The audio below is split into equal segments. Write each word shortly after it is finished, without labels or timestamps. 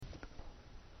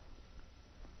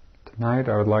Tonight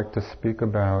I would like to speak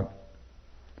about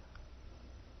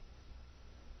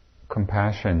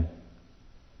compassion,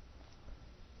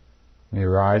 the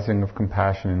arising of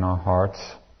compassion in our hearts,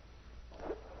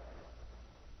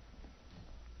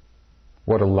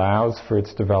 what allows for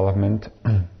its development,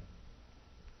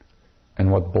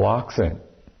 and what blocks it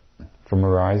from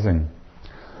arising.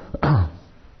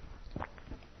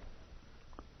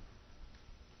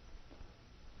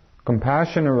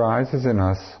 Compassion arises in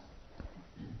us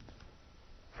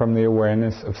from the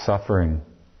awareness of suffering.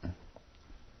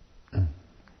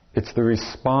 It's the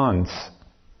response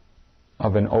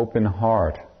of an open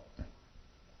heart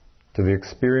to the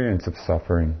experience of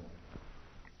suffering.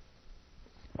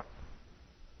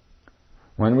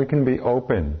 When we can be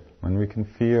open, when we can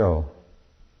feel,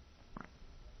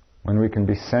 when we can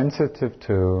be sensitive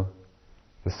to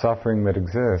the suffering that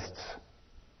exists,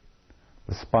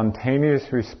 the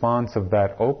spontaneous response of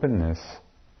that openness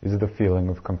is the feeling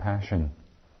of compassion.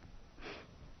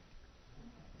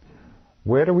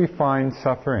 Where do we find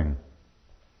suffering?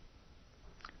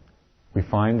 We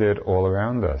find it all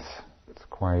around us. It's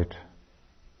quite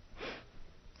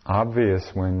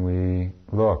obvious when we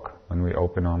look, when we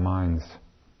open our minds.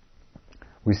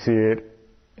 We see it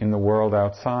in the world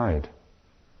outside.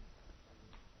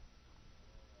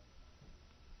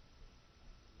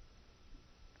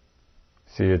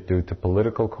 See it due to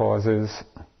political causes.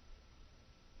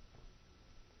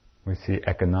 We see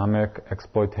economic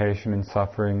exploitation and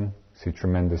suffering. We see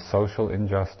tremendous social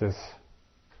injustice.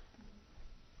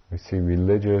 We see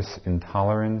religious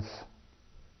intolerance.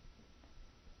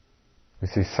 We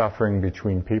see suffering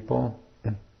between people,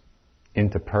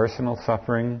 interpersonal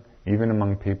suffering, even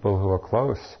among people who are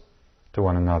close to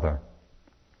one another.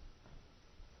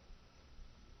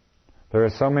 There are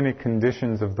so many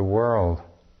conditions of the world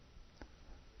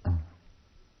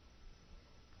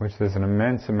which there's an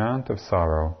immense amount of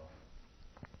sorrow.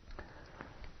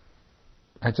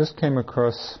 I just came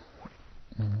across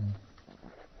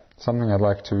something I'd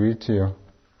like to read to you.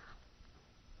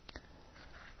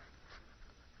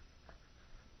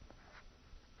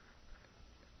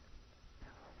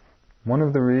 One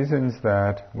of the reasons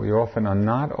that we often are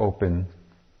not open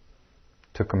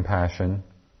to compassion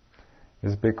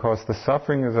is because the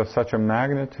suffering is of such a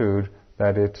magnitude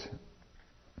that it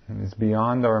is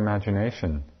beyond our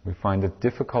imagination. We find it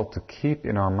difficult to keep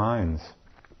in our minds.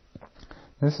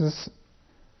 This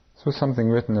was something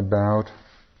written about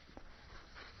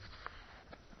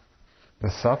the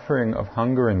suffering of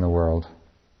hunger in the world.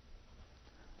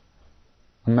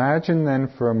 Imagine then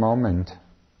for a moment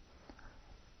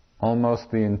almost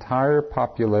the entire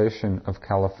population of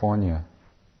California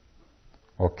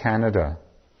or Canada,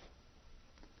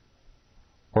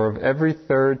 or of every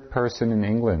third person in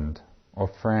England or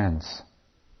France,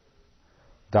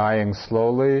 dying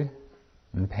slowly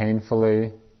and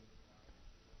painfully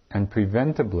and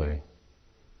preventably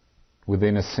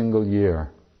within a single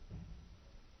year.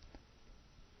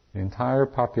 The entire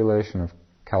population of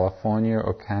California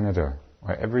or Canada,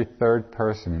 or every third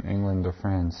person in England or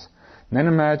France. And then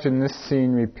imagine this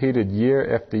scene repeated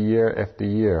year after year after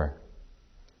year.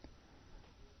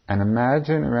 And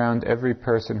imagine around every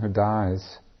person who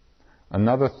dies,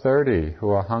 another 30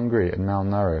 who are hungry and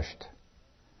malnourished.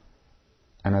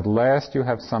 And at last you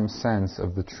have some sense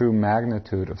of the true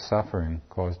magnitude of suffering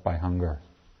caused by hunger.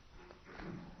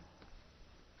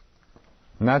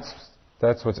 And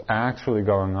that's what's actually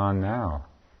going on now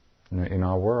in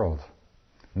our world.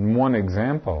 In one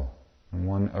example, in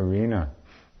one arena.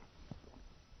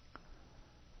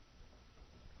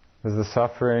 There's the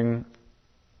suffering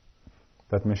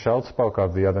that Michelle spoke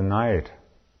of the other night,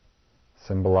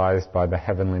 symbolized by the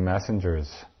heavenly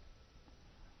messengers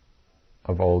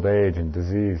of old age and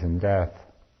disease and death.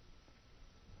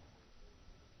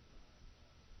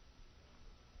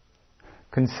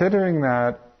 Considering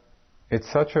that it's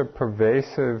such a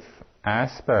pervasive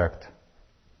aspect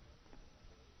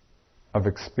of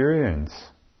experience,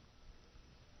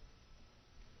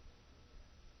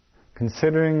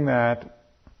 considering that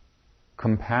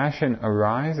compassion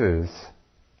arises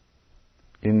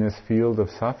in this field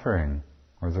of suffering,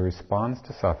 or as a response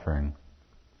to suffering,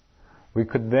 we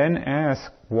could then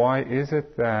ask, why is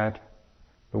it that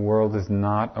the world is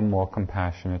not a more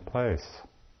compassionate place?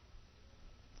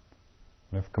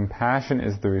 And if compassion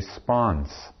is the response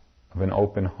of an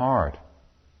open heart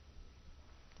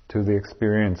to the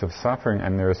experience of suffering,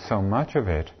 and there is so much of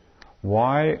it,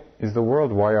 why is the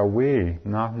world, why are we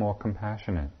not more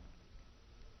compassionate?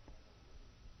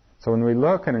 So when we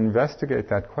look and investigate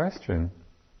that question,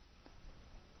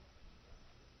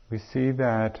 we see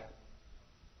that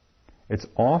it's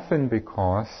often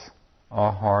because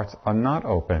our hearts are not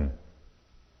open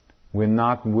we're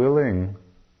not willing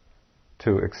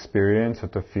to experience or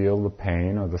to feel the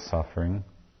pain or the suffering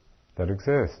that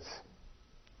exists.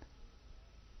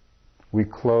 We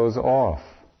close off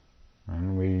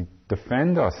and we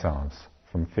defend ourselves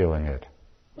from feeling it.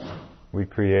 We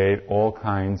create all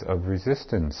kinds of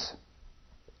resistance.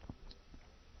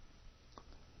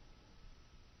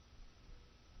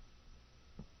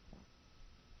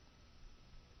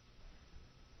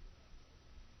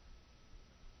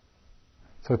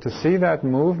 So to see that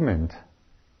movement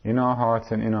in our hearts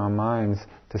and in our minds,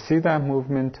 to see that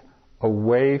movement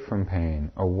away from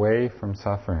pain, away from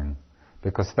suffering,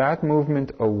 because that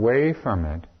movement away from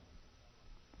it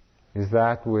is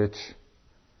that which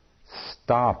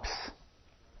stops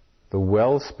the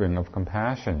wellspring of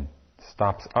compassion,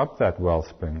 stops up that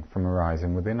wellspring from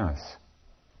arising within us.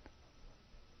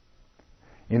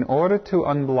 In order to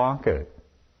unblock it,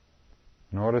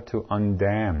 in order to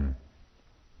undam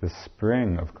the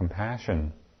spring of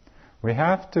compassion, we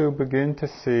have to begin to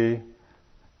see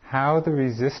how the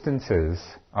resistances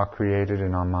are created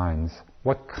in our minds,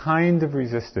 what kind of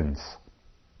resistance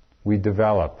we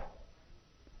develop,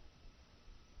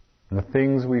 and the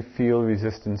things we feel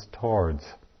resistance towards.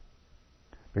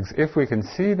 Because if we can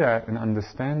see that and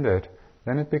understand it,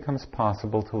 then it becomes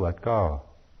possible to let go.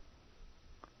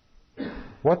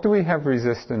 What do we have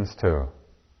resistance to?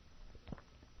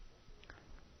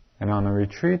 And on a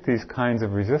retreat, these kinds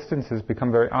of resistances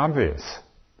become very obvious.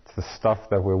 It's the stuff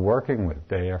that we're working with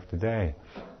day after day.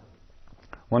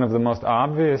 One of the most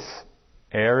obvious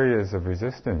areas of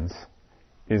resistance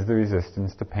is the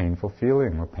resistance to painful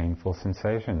feeling or painful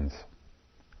sensations.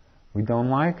 We don't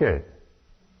like it.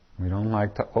 We don't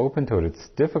like to open to it. It's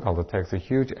difficult. It takes a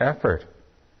huge effort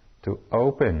to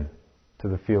open to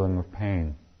the feeling of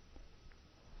pain.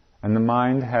 And the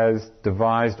mind has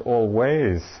devised all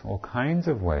ways, all kinds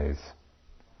of ways,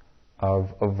 of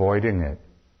avoiding it.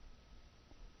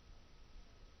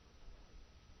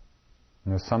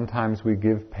 Sometimes we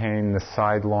give pain the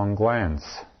sidelong glance,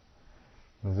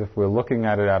 as if we're looking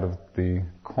at it out of the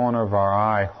corner of our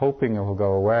eye, hoping it will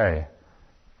go away.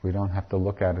 We don't have to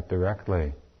look at it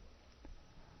directly.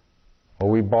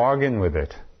 Or we bargain with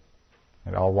it.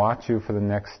 And I'll watch you for the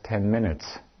next 10 minutes.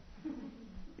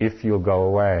 If you'll go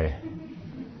away.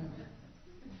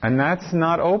 And that's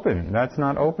not open. That's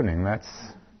not opening. That's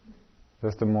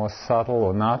just a more subtle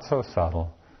or not so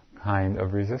subtle kind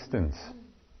of resistance.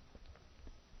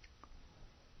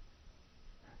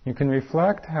 You can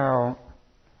reflect how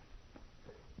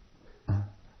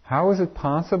is it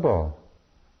possible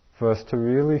for us to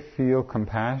really feel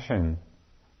compassion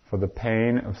for the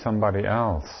pain of somebody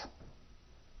else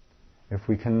if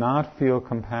we cannot feel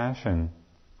compassion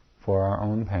for our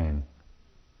own pain?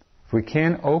 If we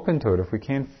can't open to it, if we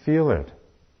can't feel it,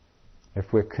 if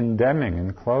we're condemning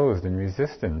and closed and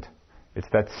resistant, it's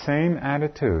that same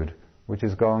attitude which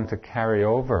is going to carry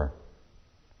over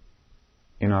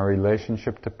in our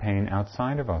relationship to pain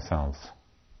outside of ourselves.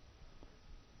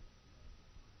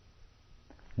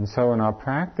 And so in our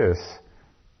practice,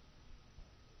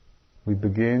 we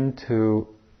begin to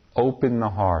open the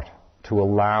heart, to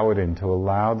allow it in, to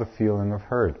allow the feeling of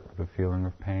hurt, the feeling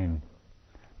of pain.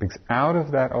 Because out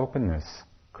of that openness,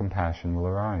 compassion will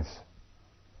arise.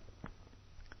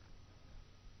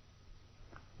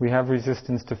 We have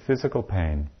resistance to physical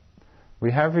pain.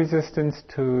 We have resistance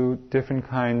to different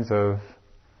kinds of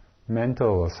mental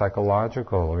or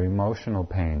psychological or emotional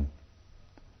pain.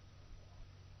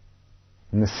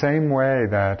 In the same way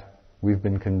that we've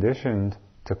been conditioned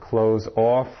to close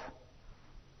off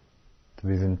to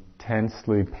these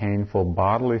intensely painful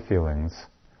bodily feelings,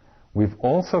 we've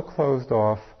also closed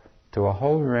off to a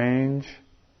whole range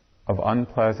of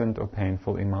unpleasant or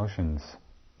painful emotions.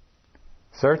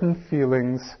 Certain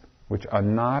feelings which are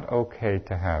not okay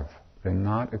to have. They're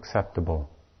not acceptable.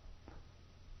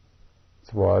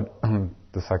 It's what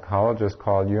the psychologist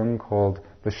Jung called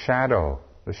the shadow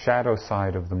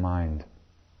side of the mind.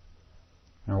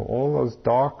 All those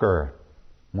darker,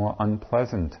 more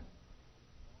unpleasant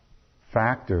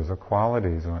factors or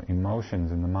qualities or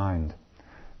emotions in the mind.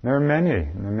 There are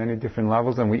many different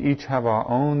levels, and we each have our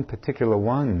own particular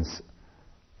ones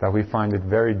that we find it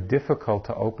very difficult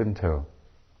to open to.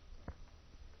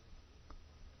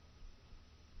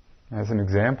 As an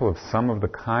example of some of the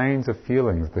kinds of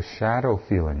feelings, the shadow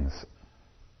feelings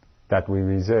that we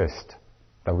resist,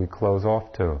 that we close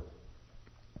off to.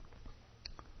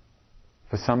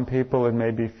 For some people it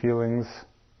may be feelings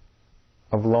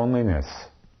of loneliness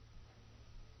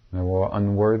or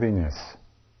unworthiness.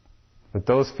 But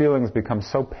those feelings become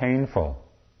so painful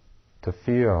to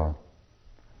feel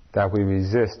that we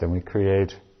resist and we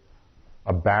create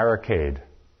a barricade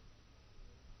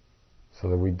so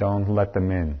that we don't let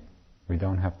them in. We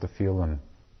don't have to feel them.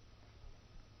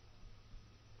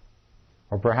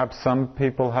 Or perhaps some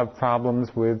people have problems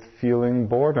with feeling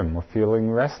boredom or feeling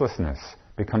restlessness.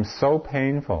 It becomes so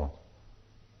painful.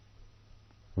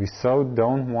 We so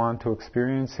don't want to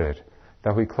experience it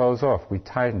that we close off, we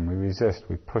tighten, we resist,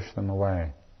 we push them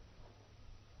away.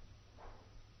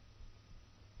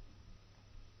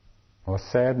 Or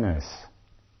sadness.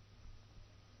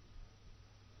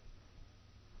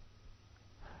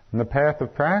 And the path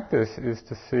of practice is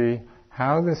to see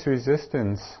how this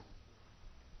resistance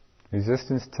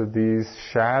to these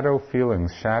shadow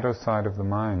feelings, shadow side of the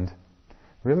mind,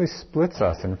 really splits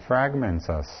us and fragments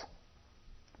us.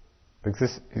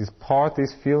 Because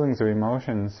these feelings or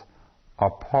emotions are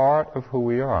part of who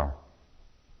we are.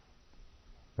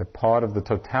 They're part of the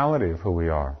totality of who we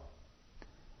are.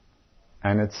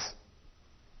 And it's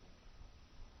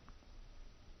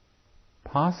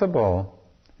possible,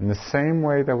 in the same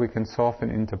way that we can soften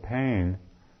into pain,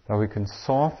 that we can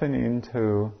soften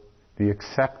into the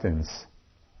acceptance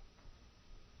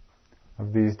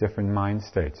of these different mind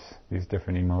states, these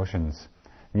different emotions.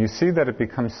 And you see that it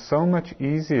becomes so much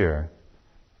easier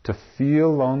to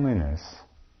feel loneliness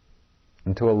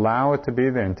and to allow it to be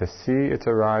there and to see its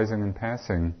arising and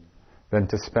passing than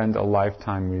to spend a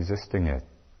lifetime resisting it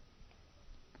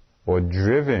or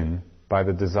driven by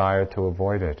the desire to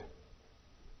avoid it.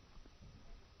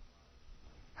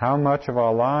 How much of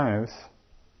our lives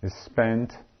is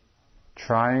spent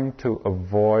trying to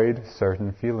avoid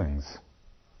certain feelings,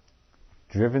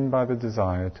 driven by the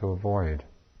desire to avoid?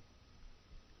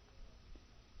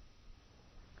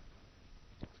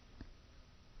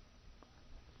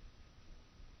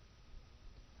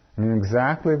 And in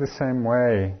exactly the same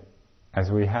way as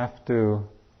we have to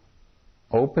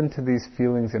open to these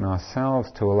feelings in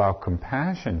ourselves to allow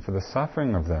compassion for the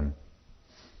suffering of them,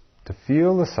 to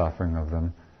feel the suffering of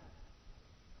them,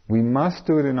 we must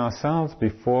do it in ourselves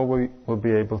before we will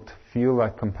be able to feel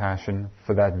that compassion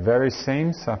for that very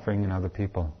same suffering in other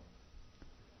people.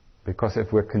 Because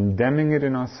if we're condemning it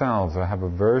in ourselves or have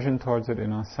aversion towards it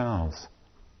in ourselves,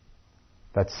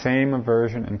 that same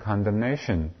aversion and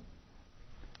condemnation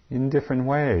in different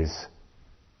ways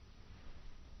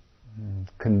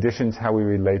conditions how we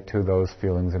relate to those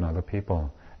feelings in other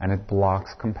people. And it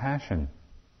blocks compassion.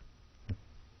 It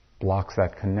blocks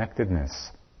that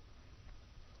connectedness.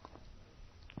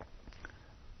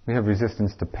 We have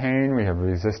resistance to pain, we have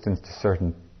resistance to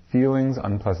certain feelings,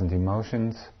 unpleasant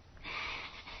emotions.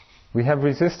 We have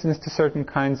resistance to certain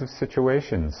kinds of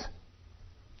situations.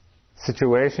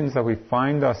 Situations that we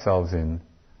find ourselves in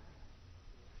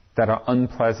that are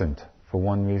unpleasant for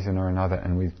one reason or another,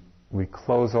 and we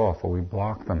close off or we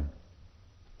block them.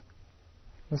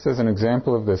 This is an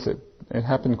example of this. It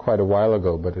happened quite a while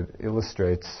ago, but it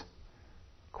illustrates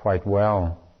quite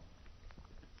well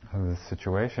this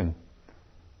situation.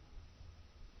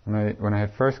 When I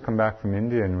had first come back from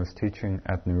India and was teaching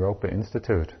at Niropa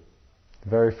Institute, the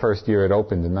very first year it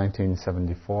opened in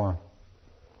 1974.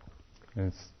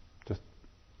 It's just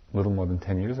a little more than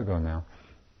 10 years ago now.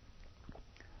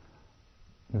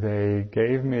 They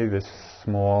gave me this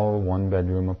small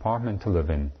one-bedroom apartment to live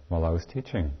in while I was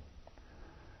teaching.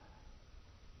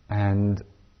 And I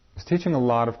was teaching a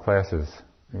lot of classes.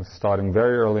 It was starting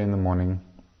very early in the morning,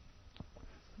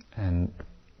 and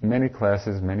many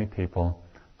classes, many people.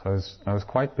 So I was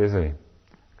quite busy.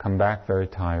 Come back very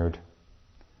tired.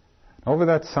 Over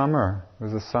that summer, it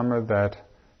was a summer that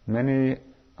many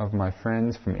of my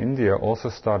friends from India also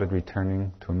started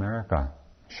returning to America,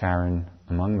 Sharon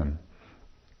among them.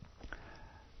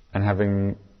 And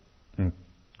having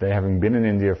been in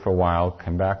India for a while,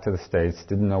 came back to the States,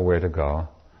 didn't know where to go.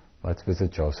 Let's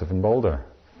visit Joseph in Boulder.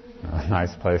 A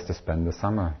nice place to spend the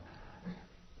summer.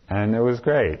 And it was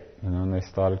great, and they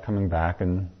started coming back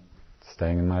and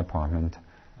staying in my apartment.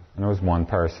 And there was one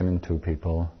person and 2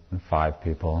 people and 5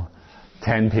 people,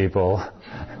 10 people.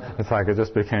 It's like it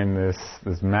just became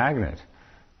this magnet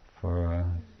for a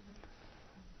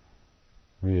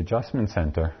readjustment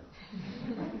center.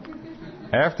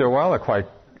 After a while,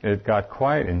 it got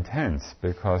quite intense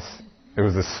because it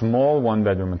was a small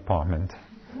one-bedroom apartment,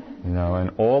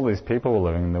 and all these people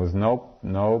were living. There was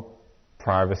no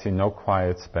privacy, no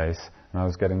quiet space, and I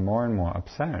was getting more and more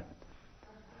upset.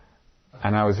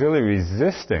 And I was really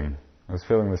resisting. I was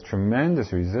feeling this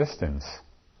tremendous resistance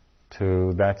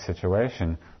to that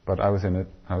situation, but I was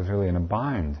really in a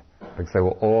bind because they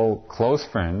were all close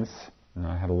friends, and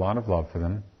I had a lot of love for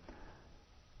them.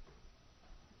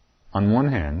 On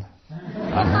one hand,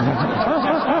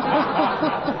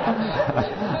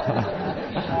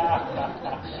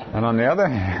 and on the other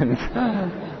hand,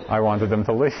 I wanted them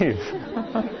to leave.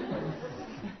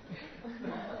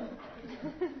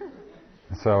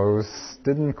 So I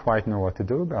didn't quite know what to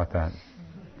do about that.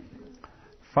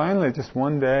 Finally, just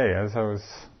one day, as I was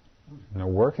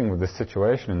working with this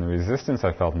situation and the resistance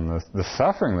I felt and the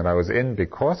suffering that I was in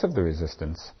because of the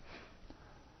resistance,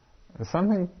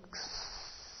 something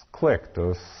clicked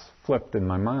or flipped in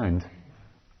my mind.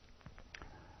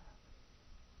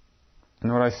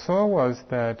 And what I saw was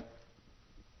that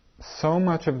so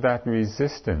much of that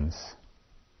resistance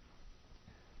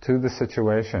to the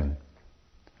situation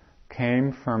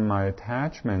came from my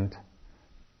attachment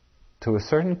to a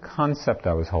certain concept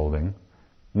I was holding,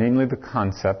 namely the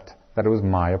concept that it was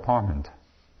my apartment.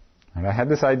 And I had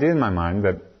this idea in my mind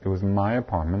that it was my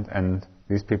apartment and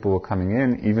these people were coming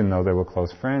in, even though they were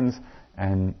close friends,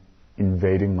 and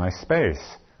invading my space.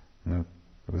 And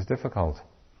it was difficult.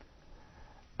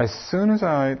 As soon as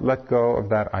I let go of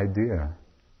that idea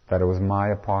that it was my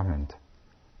apartment,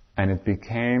 and it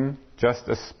became just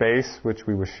a space which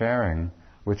we were sharing,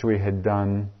 which we had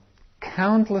done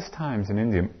countless times in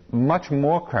India, much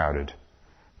more crowded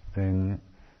than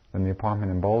the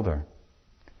apartment in Boulder.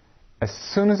 As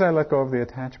soon as I let go of the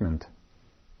attachment,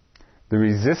 the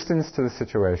resistance to the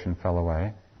situation fell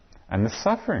away, and the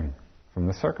suffering from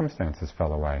the circumstances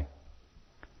fell away.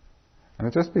 And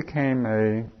it just became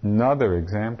another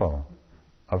example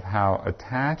of how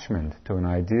attachment to an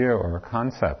idea or a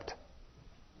concept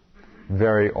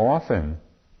very often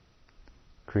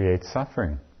creates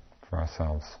suffering for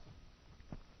ourselves.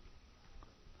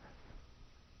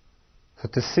 So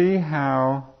to see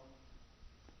how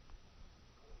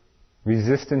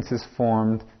resistance is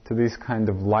formed to these kind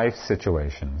of life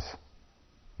situations,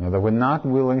 that we're not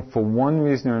willing, for one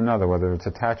reason or another, whether it's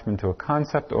attachment to a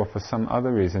concept or for some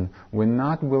other reason, we're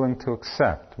not willing to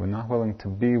accept, we're not willing to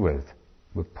be with,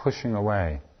 we're pushing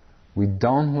away. We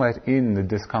don't let in the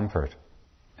discomfort,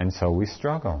 and so we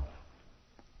struggle.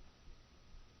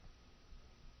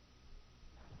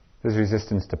 There's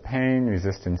resistance to pain,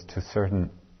 resistance to certain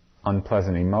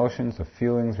unpleasant emotions or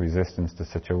feelings, resistance to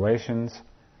situations,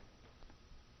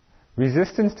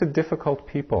 resistance to difficult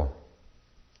people.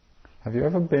 Have you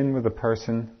ever been with a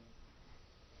person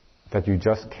that you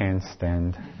just can't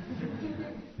stand?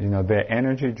 Their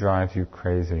energy drives you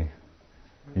crazy.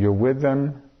 You're with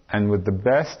them, and with the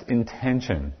best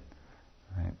intention,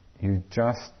 right, you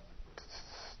just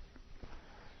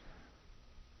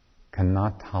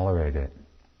cannot tolerate it.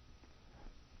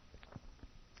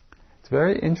 It's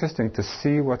very interesting to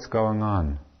see what's going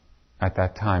on at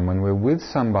that time when we're with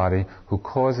somebody who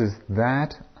causes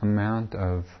that amount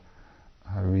of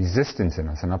resistance in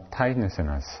us, an uptightness in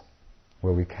us,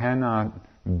 where we cannot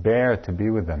bear to be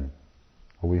with them,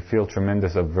 or we feel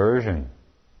tremendous aversion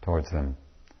towards them.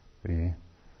 We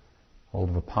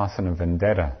hold vipassana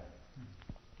vendetta.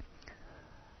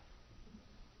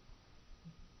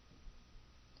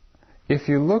 If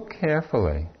you look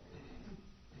carefully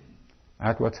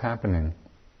at what's happening,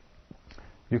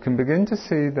 you can begin to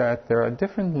see that there are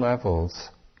different levels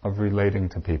of relating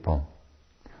to people.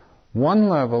 One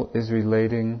level is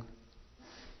relating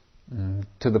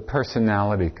to the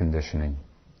personality conditioning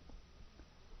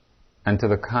and to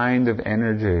the kind of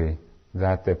energy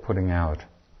that they're putting out.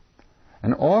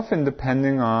 And often,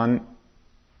 depending on,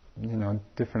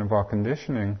 different of our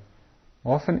conditioning,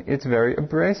 often it's very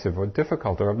abrasive or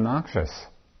difficult or obnoxious.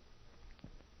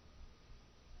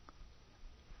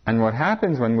 And what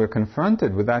happens when we're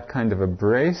confronted with that kind of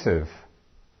abrasive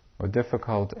or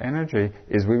difficult energy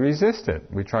is we resist it.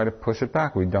 We try to push it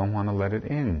back. We don't want to let it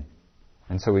in.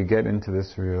 And so we get into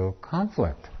this real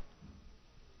conflict.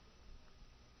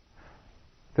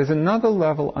 There's another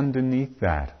level underneath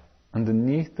that,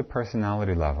 underneath the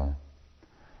personality level.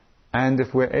 And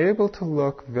if we're able to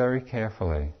look very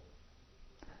carefully,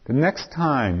 the next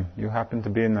time you happen to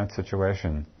be in that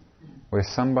situation where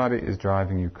somebody is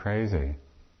driving you crazy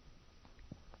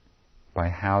by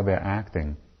how they're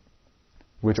acting,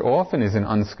 which often is in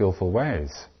unskillful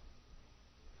ways,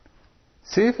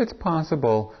 see if it's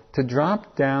possible to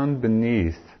drop down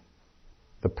beneath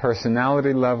the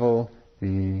personality level,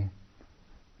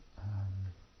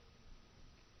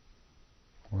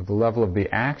 or the level of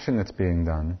the action that's being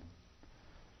done,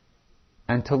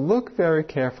 and to look very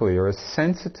carefully or as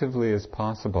sensitively as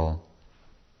possible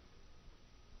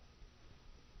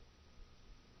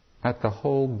at the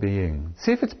whole being.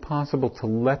 See if it's possible to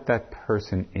let that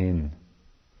person in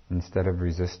instead of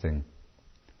resisting.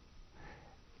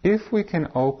 If we can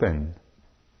open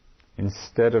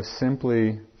instead of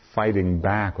simply fighting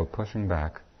back or pushing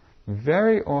back,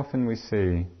 very often we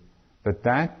see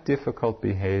that difficult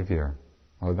behavior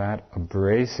or that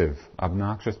abrasive,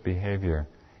 obnoxious behavior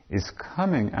is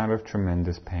coming out of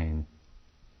tremendous pain.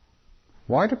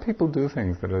 Why do people do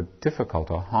things that are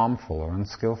difficult or harmful or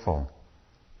unskillful?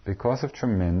 Because of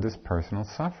tremendous personal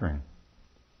suffering.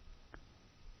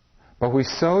 But we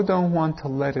so don't want to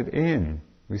let it in,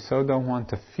 we so don't want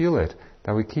to feel it,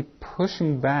 that we keep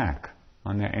pushing back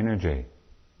on their energy.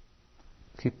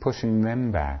 Keep pushing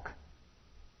them back.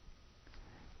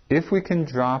 If we can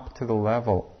drop to the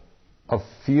level of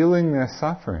feeling their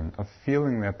suffering, of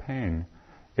feeling their pain,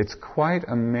 it's quite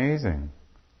amazing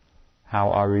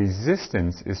how our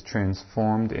resistance is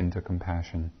transformed into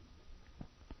compassion.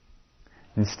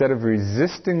 Instead of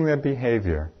resisting their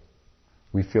behavior,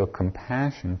 we feel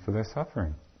compassion for their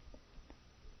suffering.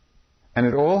 And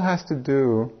it all has to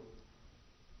do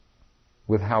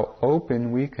with how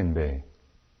open we can be. It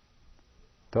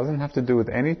doesn't have to do with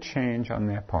any change on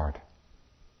their part.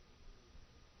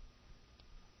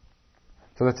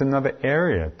 So that's another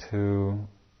area to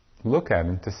look at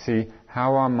and to see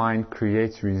how our mind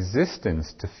creates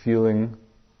resistance to feeling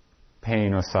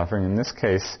pain or suffering. In this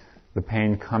case, the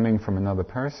pain coming from another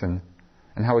person,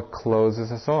 and how it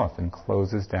closes us off and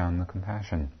closes down the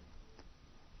compassion.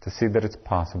 To see that it's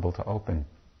possible to open.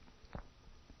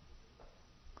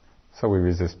 So we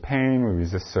resist pain, we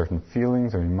resist certain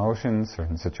feelings or emotions,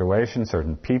 certain situations,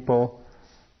 certain people.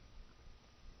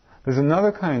 There's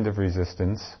another kind of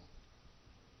resistance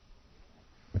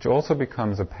which also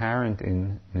becomes apparent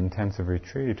in an intensive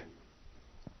retreat,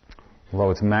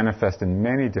 although it's manifest in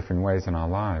many different ways in our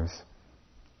lives.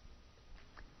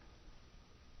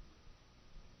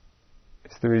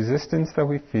 It's the resistance that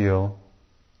we feel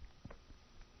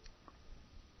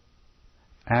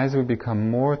as we become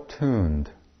more tuned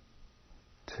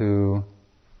to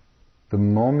the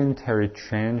momentary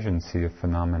transiency of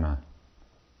phenomena,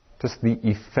 just the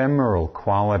ephemeral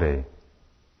quality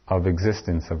of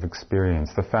existence, of experience,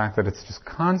 the fact that it's just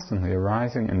constantly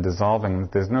arising and dissolving,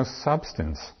 that there's no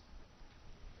substance,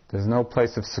 there's no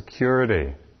place of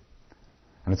security,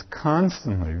 and it's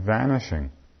constantly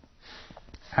vanishing.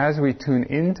 As we tune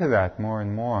into that more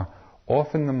and more,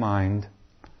 often the mind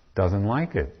doesn't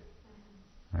like it.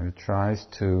 And it tries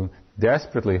to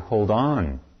desperately hold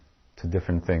on to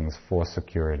different things for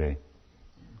security.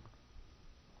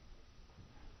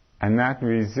 And that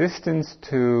resistance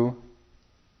to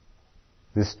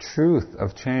this truth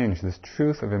of change, this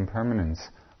truth of impermanence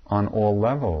on all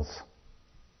levels,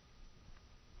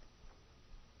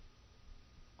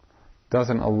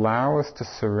 doesn't allow us to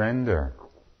surrender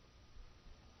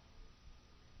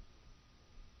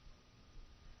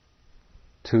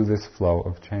to this flow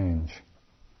of change.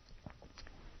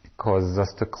 It causes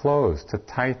us to close, to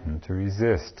tighten, to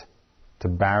resist, to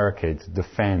barricade, to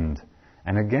defend.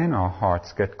 And again our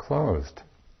hearts get closed.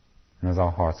 And as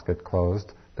our hearts get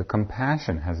closed, the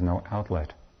compassion has no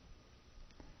outlet.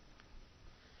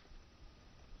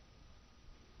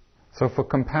 So for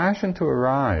compassion to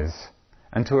arise,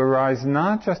 and to arise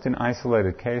not just in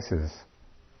isolated cases,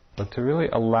 but to really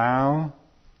allow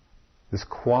this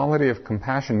quality of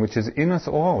compassion, which is in us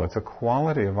all, it's a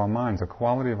quality of our minds, a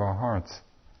quality of our hearts,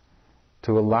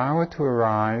 to allow it to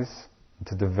arise,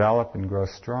 to develop and grow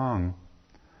strong,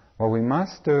 what we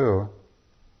must do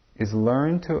is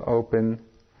learn to open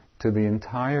to the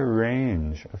entire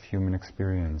range of human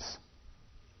experience.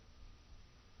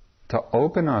 To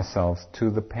open ourselves to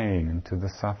the pain and to the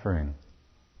suffering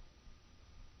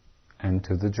and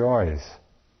to the joys,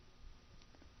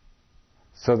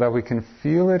 so that we can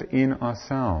feel it in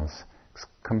ourselves.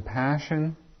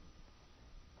 Compassion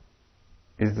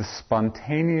is the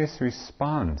spontaneous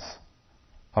response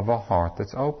of a heart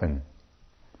that's open.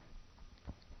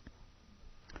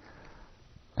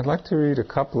 I'd like to read a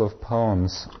couple of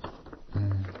poems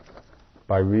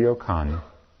by Ryokan,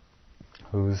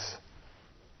 who's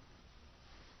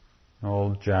an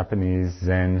old Japanese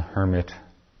Zen hermit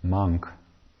monk.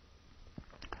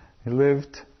 He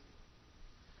lived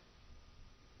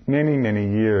many,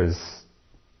 many years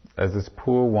as this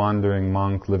poor wandering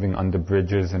monk living under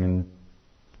bridges and in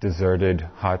deserted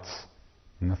huts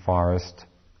in the forest,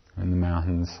 in the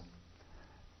mountains.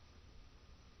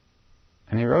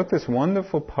 And he wrote this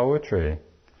wonderful poetry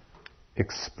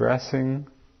expressing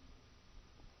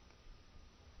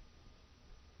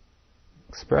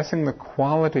the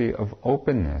quality of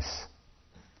openness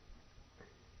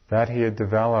that he had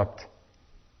developed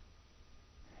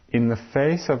in the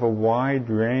face of a wide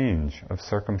range of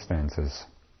circumstances.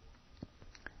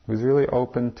 He was really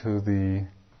open to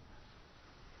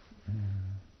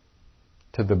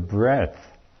the breadth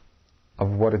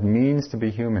of what it means to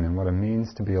be human and what it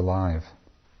means to be alive.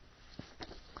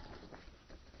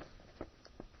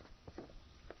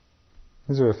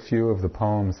 These are a few of the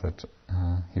poems that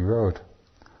he wrote.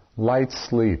 Light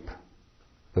sleep,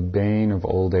 the bane of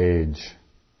old age,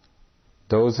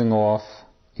 dozing off,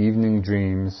 evening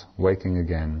dreams, waking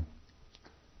again.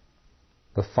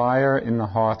 The fire in the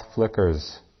hearth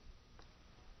flickers,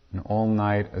 and all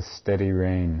night a steady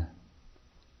rain.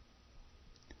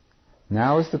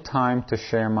 Now is the time to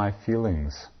share my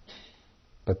feelings,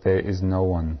 but there is no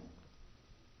one.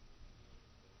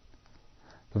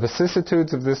 The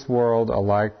vicissitudes of this world are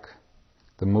like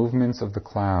the movements of the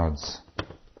clouds.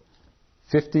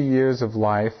 50 years of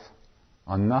life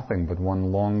are nothing but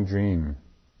one long dream.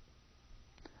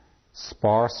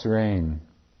 Sparse rain.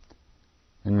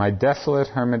 In my desolate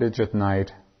hermitage at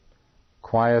night,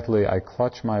 quietly I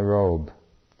clutch my robe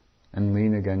and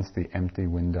lean against the empty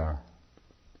window.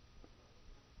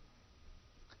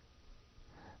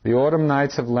 The autumn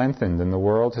nights have lengthened and the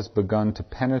world has begun to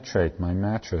penetrate my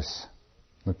mattress.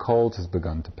 The cold has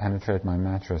begun to penetrate my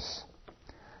mattress.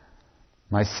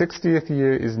 My 60th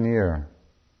year is near,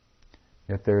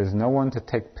 yet there is no one to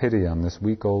take pity on this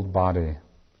weak old body.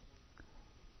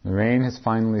 The rain has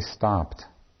finally stopped,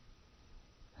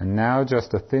 and now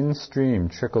just a thin stream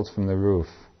trickles from the roof.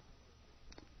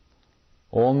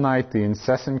 All night the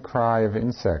incessant cry of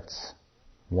insects,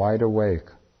 wide awake,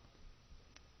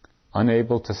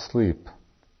 unable to sleep.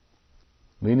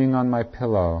 Leaning on my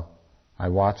pillow, I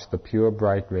watch the pure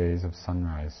bright rays of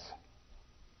sunrise.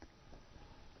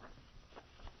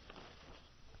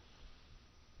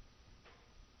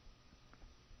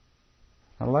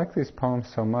 I like these poems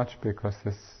so much because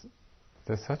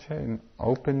there's such an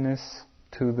openness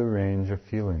to the range of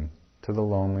feeling, to the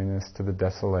loneliness, to the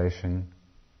desolation,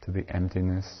 to the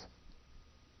emptiness,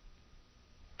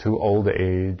 to old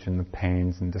age and the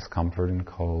pains and discomfort and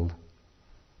cold,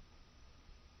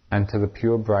 and to the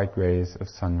pure bright rays of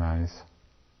sunrise.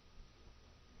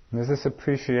 And there's this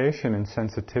appreciation and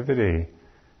sensitivity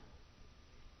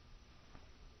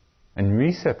and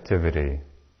receptivity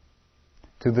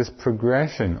to this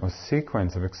progression or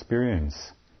sequence of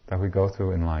experience that we go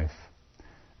through in life.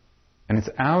 And it's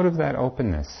out of that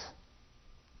openness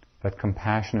that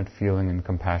compassionate feeling and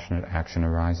compassionate action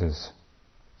arises.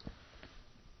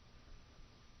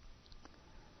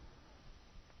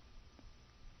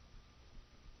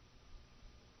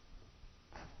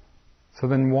 So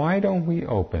then why don't we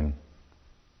open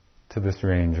to this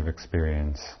range of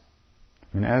experience?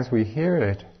 I mean, as we hear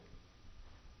it,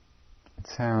 it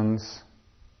sounds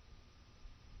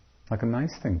like a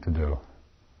nice thing to do.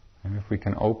 And if we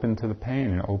can open to the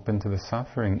pain and open to the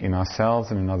suffering in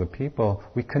ourselves and in other people,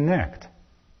 we connect.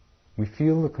 We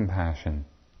feel the compassion.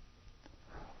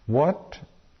 What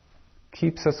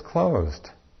keeps us closed?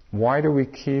 Why do we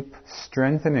keep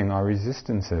strengthening our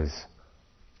resistances?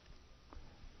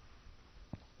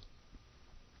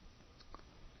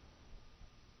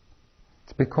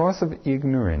 It's because of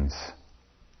ignorance.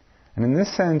 And in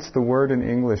this sense, the word in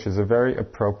English is a very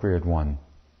appropriate one.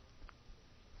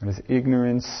 It is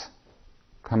ignorance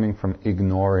coming from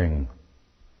ignoring.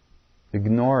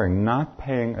 Ignoring, not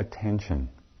paying attention.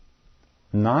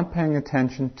 Not paying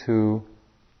attention to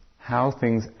how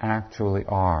things actually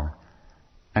are.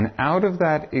 And out of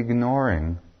that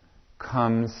ignoring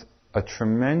comes a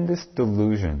tremendous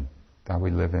delusion that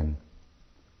we live in.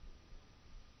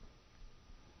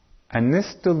 And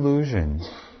this delusion,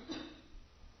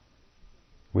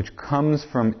 which comes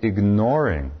from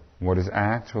ignoring what is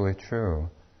actually true,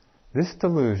 this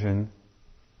delusion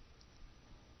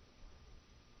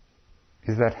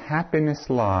is that happiness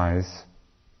lies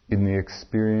in the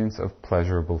experience of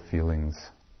pleasurable feelings.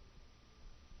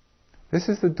 This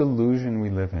is the delusion we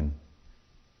live in.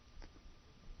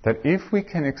 That if we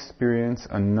can experience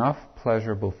enough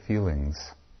pleasurable feelings,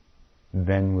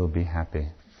 then we'll be happy.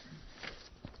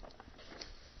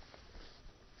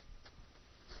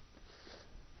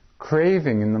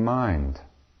 Craving in the mind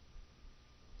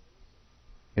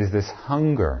is this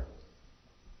hunger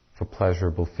for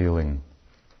pleasurable feeling.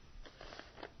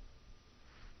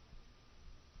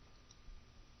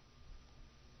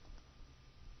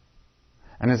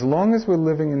 And as long as we're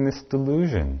living in this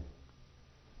delusion,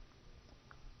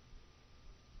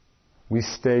 we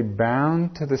stay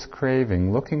bound to this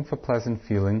craving, looking for pleasant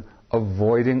feeling,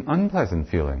 avoiding unpleasant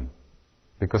feeling,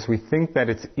 because we think that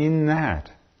it's in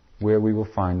that where we will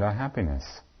find our happiness.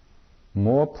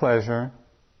 More pleasure,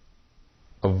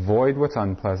 avoid what's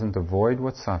unpleasant, avoid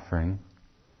what's suffering.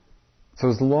 So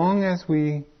as long as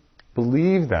we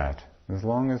believe that, as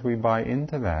long as we buy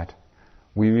into that,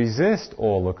 we resist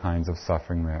all the kinds of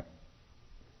suffering that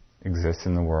exists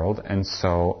in the world, and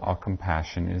so our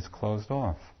compassion is closed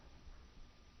off.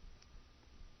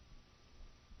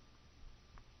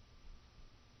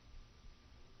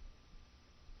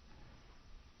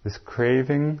 This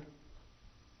craving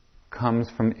comes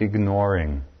from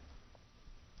ignoring.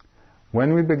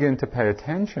 when we begin to pay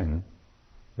attention,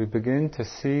 we begin to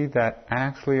see that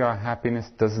actually our happiness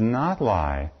does not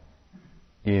lie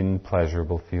in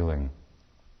pleasurable feeling.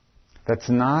 That's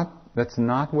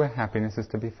not where happiness is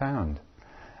to be found.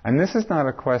 And this is not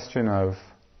a question of,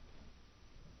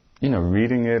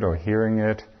 reading it or hearing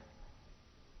it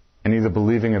and either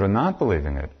believing it or not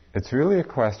believing it. It's really a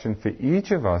question for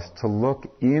each of us to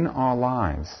look in our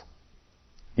lives,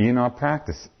 in our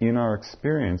practice, in our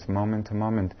experience, moment to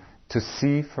moment, to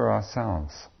see for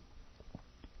ourselves.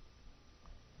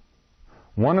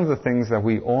 One of the things that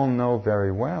we all know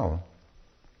very well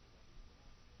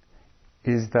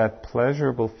is that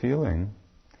pleasurable feeling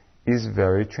is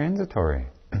very transitory.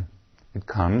 It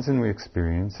comes and we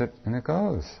experience it and it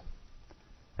goes.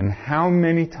 And how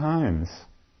many times,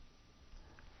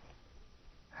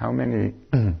 how many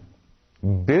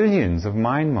billions of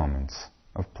mind moments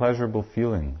of pleasurable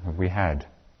feeling have we had?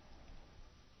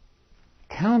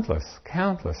 Countless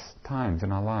times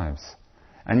in our lives.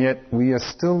 And yet we are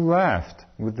still left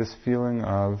with this feeling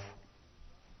of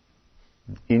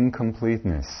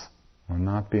incompleteness, or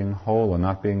not being whole, or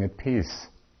not being at peace.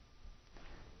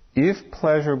 If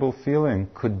pleasurable feeling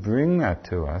could bring that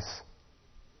to us,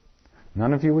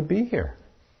 none of you would be here.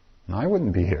 And I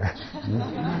wouldn't be here.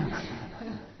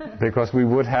 Because we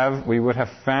would have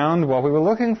found what we were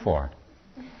looking for.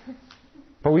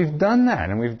 But we've done that,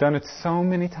 and we've done it so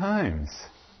many times.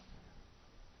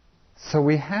 So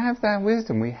we have that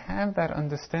wisdom, we have that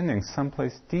understanding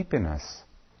someplace deep in us.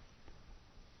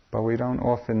 But we don't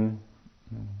often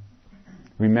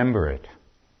remember it.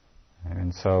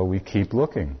 And so we keep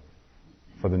looking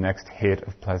for the next hit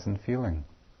of pleasant feeling,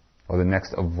 or the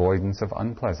next avoidance of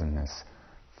unpleasantness,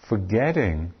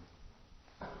 forgetting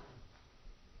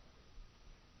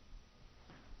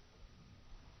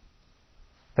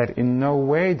that in no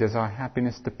way does our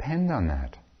happiness depend on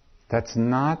that. That's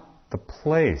not the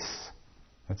place,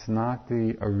 that's not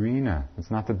the arena, it's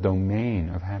not the domain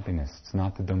of happiness, it's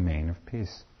not the domain of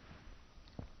peace.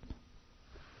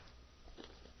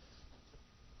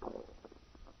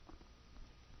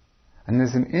 And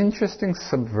there's an interesting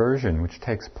subversion which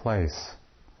takes place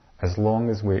as long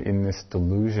as we're in this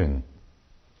delusion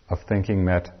of thinking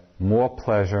that more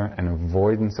pleasure and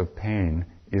avoidance of pain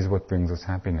is what brings us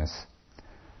happiness.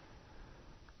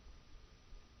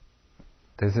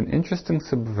 There's an interesting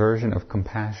subversion of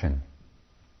compassion.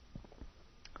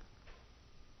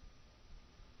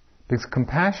 Because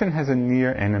compassion has a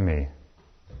near enemy.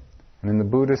 And in the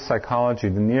Buddhist psychology,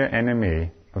 the near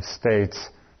enemy of states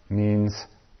means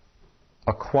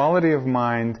a quality of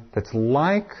mind that's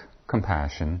like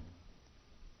compassion,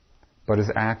 but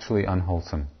is actually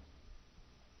unwholesome.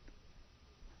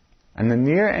 And the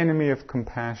near enemy of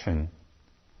compassion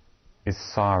is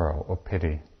sorrow or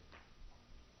pity.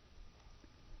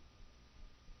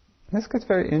 This gets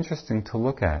very interesting to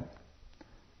look at,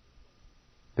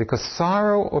 because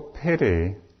sorrow or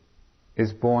pity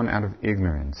is born out of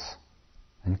ignorance,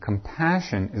 and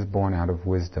compassion is born out of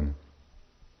wisdom.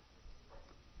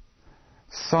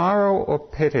 Sorrow or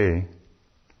pity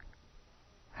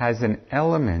has an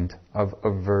element of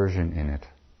aversion in it.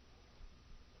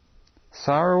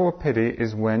 Sorrow or pity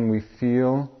is when we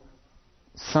feel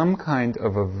some kind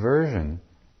of aversion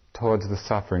towards the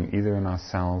suffering, either in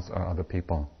ourselves or other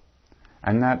people.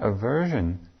 And that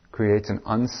aversion creates an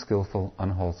unskillful,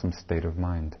 unwholesome state of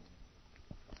mind.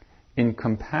 In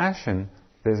compassion,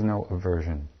 there's no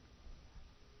aversion.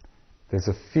 There's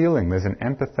a feeling, there's an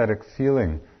empathetic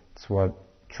feeling. It's what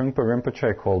Trungpa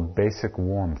Rinpoche called basic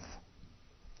warmth.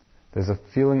 There's a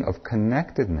feeling of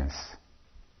connectedness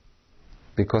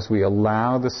because we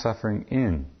allow the suffering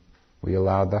in. We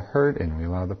allow the hurt in. We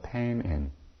allow the pain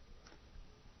in.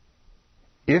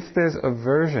 If there's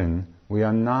aversion, we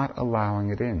are not allowing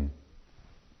it in.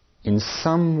 In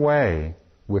some way,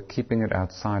 we're keeping it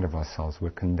outside of ourselves.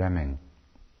 We're condemning.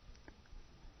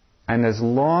 And as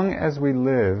long as we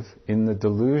live in the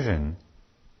delusion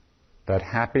that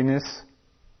happiness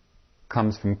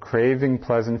comes from craving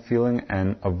pleasant feeling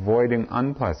and avoiding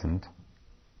unpleasant,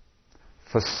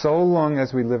 for so long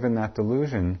as we live in that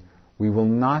delusion, we will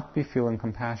not be feeling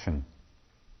compassion.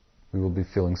 We will be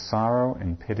feeling sorrow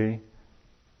and pity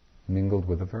mingled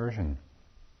with aversion.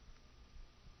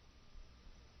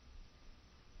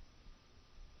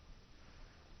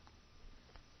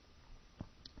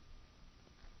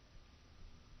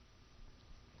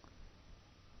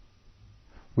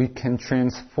 We can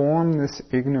transform this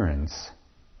ignorance,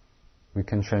 we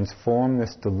can transform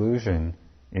this delusion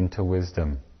into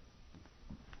wisdom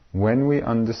when we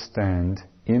understand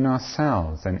in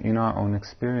ourselves and in our own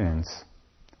experience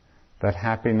that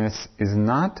happiness is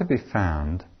not to be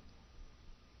found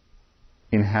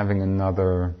in having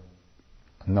another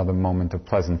moment of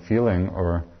pleasant feeling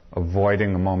or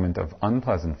avoiding a moment of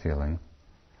unpleasant feeling.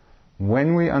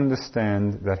 When we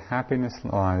understand that happiness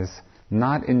lies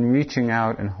not in reaching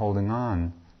out and holding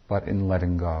on, but in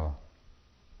letting go,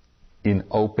 in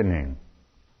opening,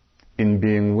 in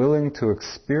being willing to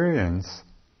experience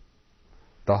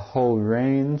the whole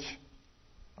range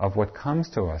of what comes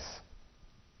to us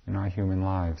in our human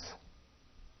lives.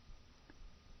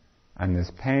 And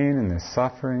there's pain, and there's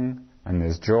suffering, and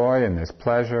there's joy, and there's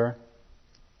pleasure.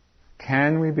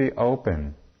 Can we be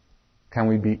open? Can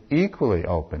we be equally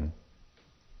open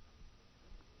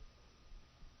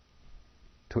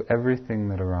to everything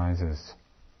that arises?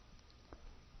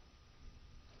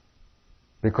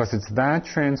 Because it's that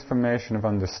transformation of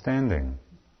understanding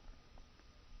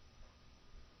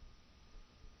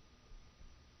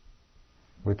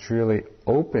which really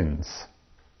opens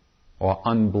or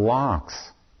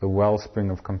unblocks the wellspring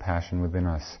of compassion within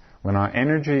us. When our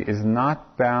energy is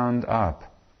not bound up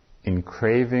in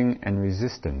craving and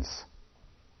resistance.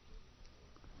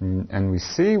 And we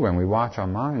see when we watch our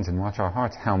minds and watch our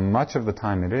hearts how much of the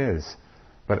time it is.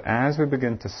 But as we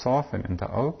begin to soften and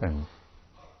to open,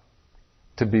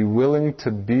 to be willing to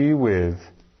be with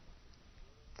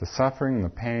the suffering, the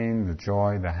pain, the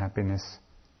joy, the happiness,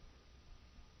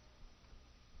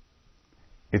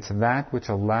 it's that which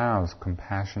allows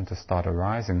compassion to start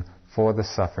arising for the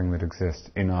suffering that exists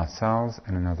in ourselves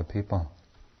and in other people.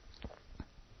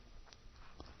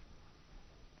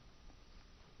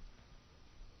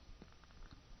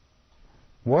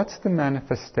 What's the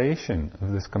manifestation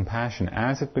of this compassion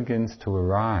as it begins to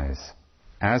arise,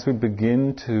 as we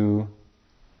begin to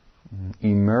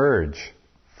emerge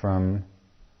from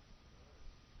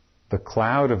the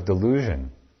cloud of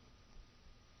delusion,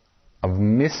 of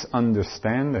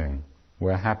misunderstanding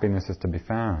where happiness is to be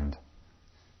found?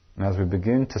 And as we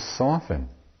begin to soften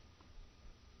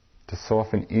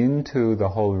into the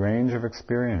whole range of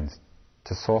experience,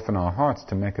 to soften our hearts,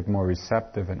 to make it more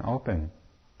receptive and open.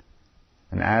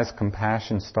 And as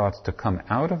compassion starts to come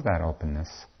out of that openness,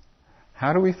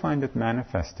 how do we find it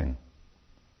manifesting?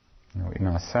 In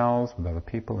ourselves, with other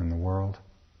people, in the world.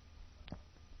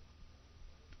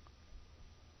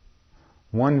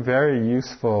 One very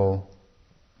useful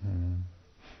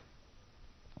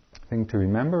thing to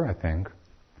remember, I think,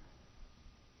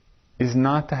 is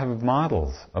not to have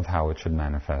models of how it should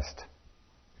manifest.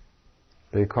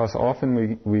 Because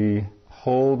often we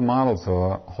hold models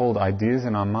or hold ideas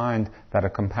in our mind that a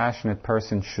compassionate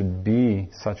person should be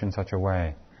such and such a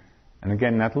way. And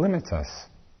again, that limits us.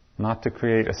 Not to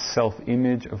create a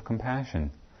self-image of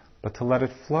compassion, but to let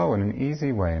it flow in an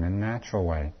easy way, in a natural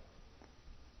way.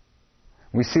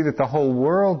 We see that the whole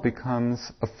world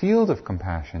becomes a field of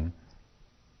compassion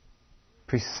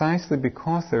precisely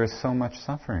because there is so much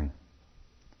suffering.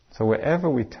 So wherever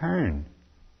we turn,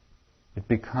 it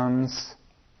becomes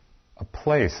a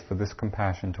place for this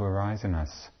compassion to arise in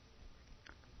us.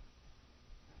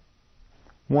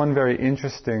 One very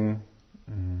interesting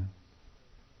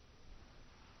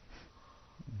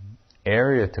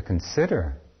area to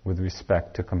consider with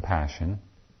respect to compassion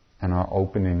and our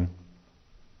opening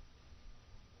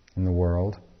in the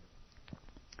world.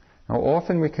 Now,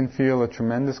 often we can feel a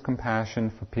tremendous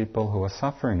compassion for people who are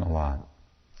suffering a lot.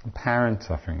 Apparent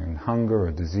suffering, in hunger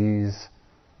or disease,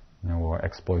 or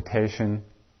exploitation.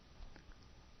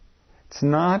 It's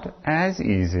not as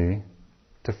easy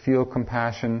to feel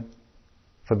compassion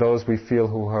for those we feel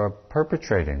who are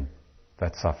perpetrating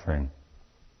that suffering.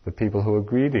 The people who are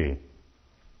greedy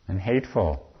and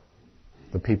hateful.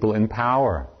 The people in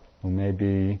power who may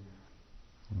be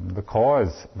the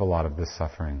cause of a lot of this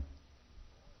suffering.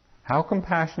 How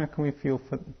compassionate can we feel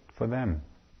for them?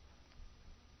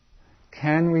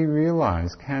 Can we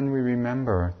realize, can we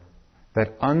remember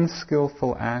that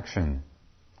unskillful action,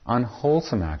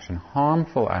 unwholesome action,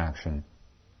 harmful action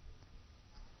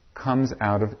comes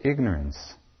out of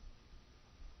ignorance?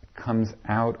 It comes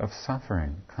out of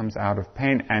suffering, comes out of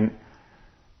pain, and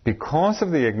because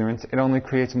of the ignorance, it only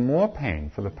creates more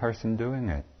pain for the person doing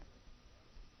it.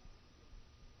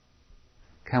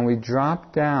 Can we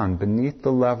drop down beneath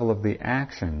the level of the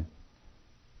action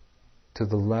to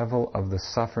the level of the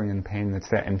suffering and pain that's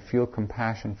there and feel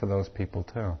compassion for those people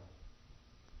too?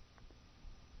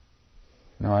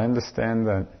 Now, I understand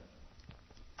that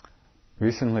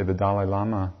recently the Dalai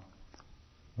Lama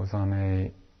was on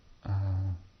a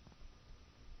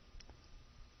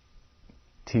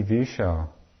TV show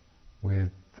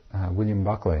with William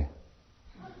Buckley.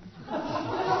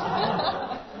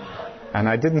 And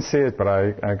I didn't see it, but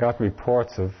I got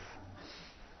reports of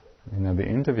the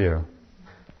interview.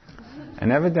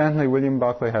 And evidently William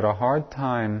Buckley had a hard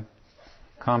time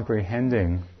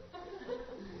comprehending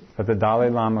that the Dalai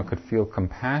Lama could feel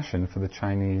compassion for the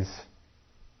Chinese,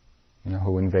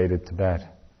 who invaded Tibet.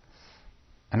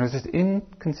 And it was just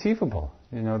inconceivable,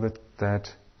 that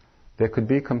there could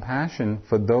be compassion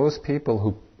for those people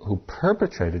who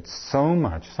perpetrated so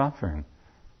much suffering,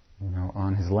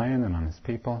 on his land and on his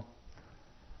people.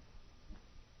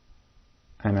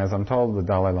 And as I'm told, the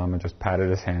Dalai Lama just patted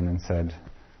his hand and said,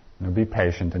 be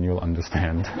patient and you'll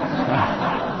understand.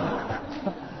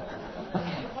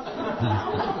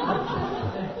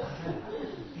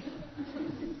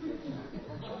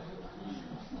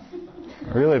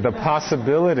 Really, the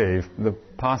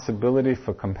possibility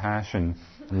for compassion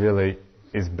really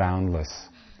is boundless.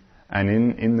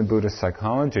 And in the Buddhist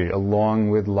psychology, along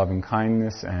with loving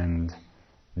kindness and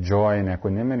joy and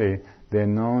equanimity, they're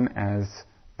known as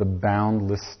the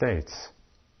boundless states.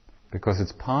 Because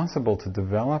it's possible to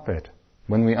develop it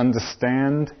when we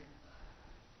understand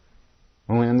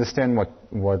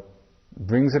what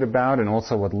brings it about and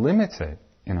also what limits it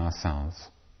in ourselves.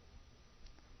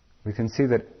 We can see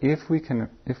that if we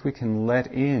can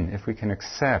let in, if we can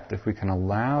accept, if we can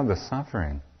allow the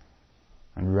suffering,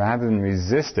 and rather than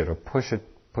resist it or push it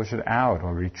out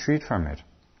or retreat from it,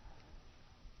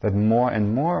 that more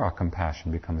and more our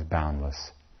compassion becomes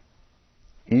boundless,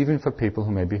 even for people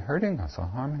who may be hurting us or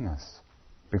harming us,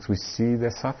 because we see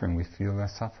their suffering, we feel their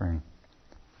suffering.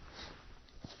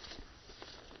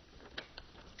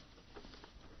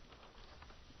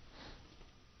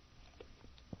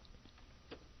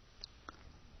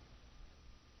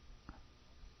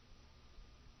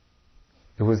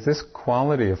 It was this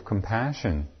quality of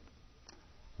compassion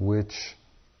which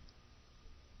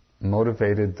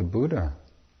motivated the Buddha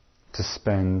to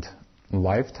spend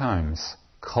lifetimes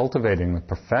cultivating the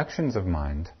perfections of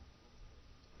mind,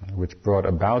 which brought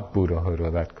about Buddhahood or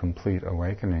that complete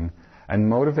awakening, and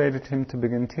motivated him to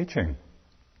begin teaching.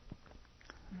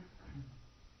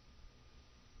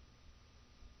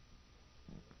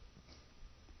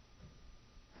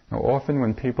 Now, often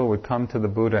when people would come to the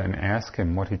Buddha and ask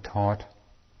him what he taught,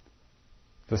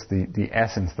 just the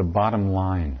essence, the bottom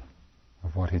line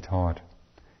of what he taught,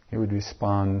 he would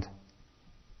respond,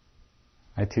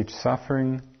 I teach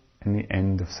suffering and the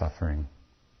end of suffering.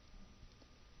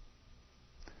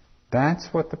 That's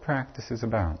what the practice is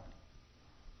about.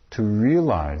 To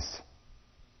realize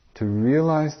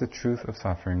the truth of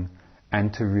suffering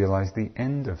and to realize the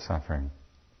end of suffering.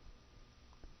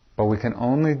 But we can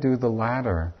only do the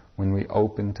latter when we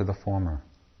open to the former.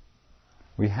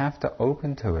 We have to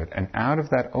open to it, and out of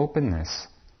that openness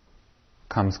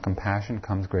comes compassion,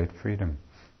 comes great freedom.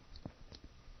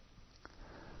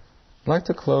 I'd like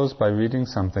to close by reading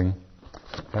something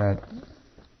that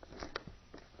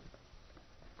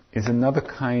is another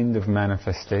kind of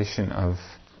manifestation of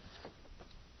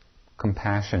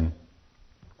compassion.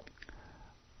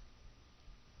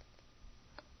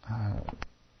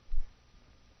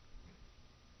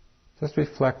 Just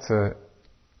reflects a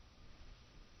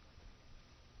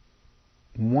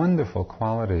wonderful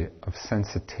quality of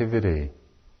sensitivity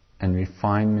and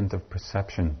refinement of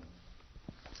perception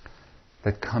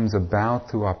that comes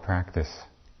about through our practice.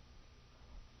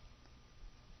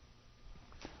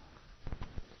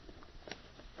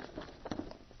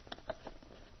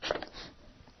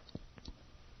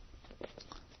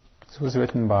 This was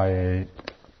written by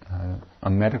a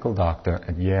medical doctor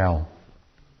at Yale.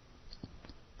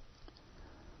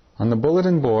 On the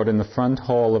bulletin board in the front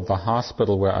hall of the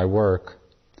hospital where I work,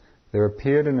 there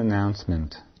appeared an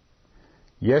announcement.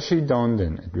 Yeshe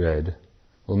Donden, it read,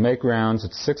 will make rounds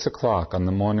at 6 o'clock on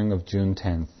the morning of June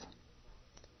 10th.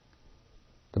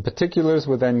 The particulars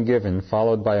were then given,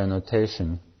 followed by a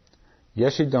notation.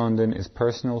 Yeshe Donden is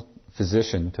personal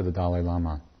physician to the Dalai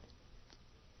Lama.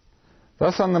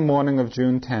 Thus on the morning of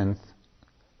June 10th,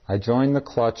 I joined the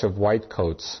clutch of white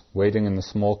coats waiting in the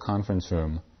small conference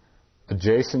room,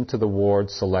 adjacent to the ward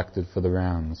selected for the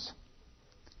rounds.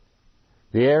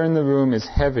 The air in the room is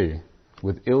heavy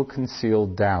with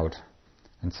ill-concealed doubt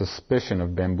and suspicion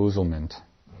of bamboozlement.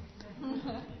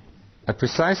 At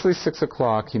precisely 6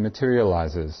 o'clock, he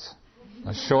materializes,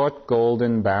 a short,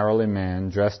 golden, barrel-y man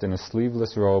dressed in a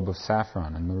sleeveless robe of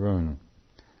saffron and maroon.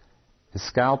 His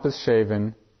scalp is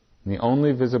shaven, and the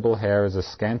only visible hair is a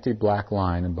scanty black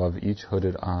line above each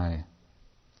hooded eye.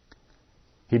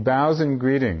 He bows in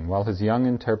greeting while his young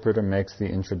interpreter makes the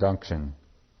introduction.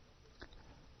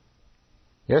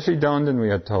 Yeshe Donden, we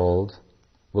are told,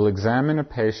 will examine a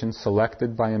patient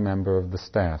selected by a member of the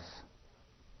staff.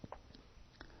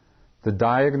 The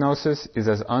diagnosis is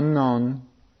as unknown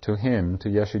to him, to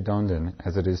Yeshe Donden,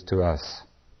 as it is to us.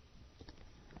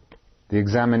 The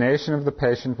examination of the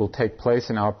patient will take place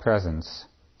in our presence.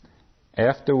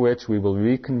 after which we will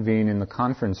reconvene in the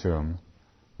conference room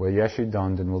where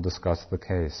Yeshidondan will discuss the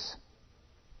case.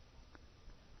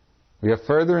 We are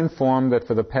further informed that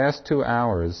for the past 2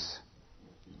 hours,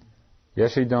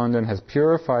 Yeshidondan has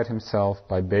purified himself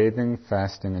by bathing,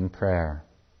 fasting, and prayer.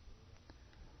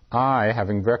 I,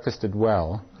 having breakfasted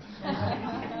well,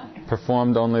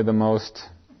 performed only the most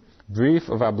brief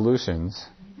of ablutions,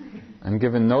 and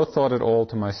given no thought at all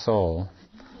to my soul,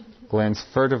 glanced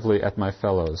furtively at my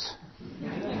fellows.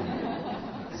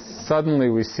 Suddenly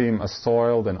we seem a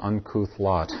soiled and uncouth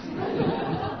lot.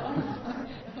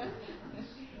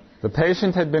 The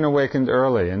patient had been awakened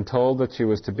early and told that she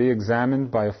was to be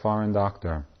examined by a foreign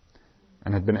doctor,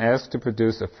 and had been asked to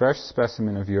produce a fresh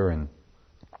specimen of urine.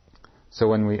 So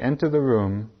when we enter the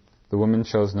room, the woman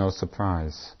shows no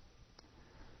surprise.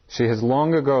 She has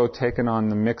long ago taken on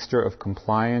the mixture of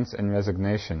compliance and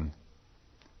resignation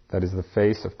that is the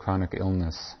face of chronic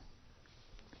illness.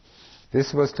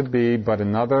 This was to be but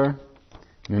another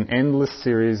in an endless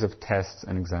series of tests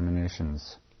and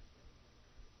examinations.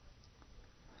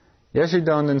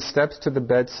 Yeshidondan steps to the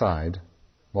bedside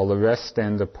while the rest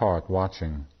stand apart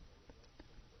watching.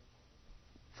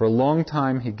 For a long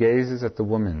time he gazes at the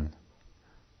woman,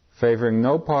 favoring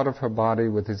no part of her body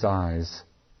with his eyes,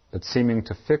 but seeming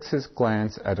to fix his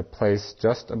glance at a place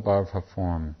just above her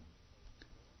form.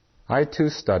 I too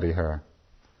study her.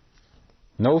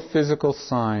 No physical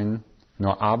sign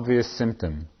nor obvious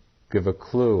symptom give a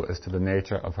clue as to the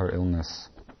nature of her illness.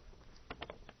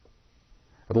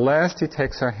 At last he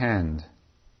takes her hand,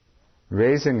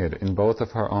 raising it in both of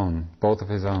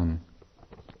his own.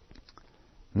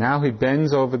 Now he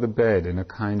bends over the bed in a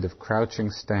kind of crouching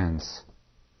stance,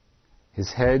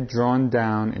 his head drawn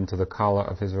down into the collar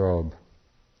of his robe.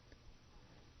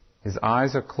 His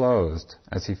eyes are closed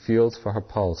as he feels for her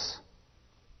pulse.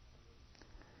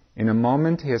 In a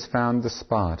moment he has found the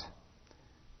spot,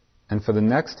 and for the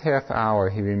next half hour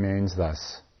he remains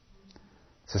thus,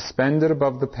 suspended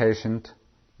above the patient,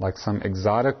 like some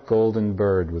exotic golden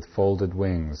bird with folded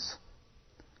wings,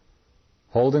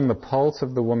 holding the pulse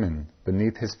of the woman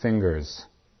beneath his fingers,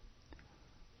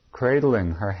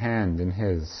 cradling her hand in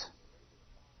his.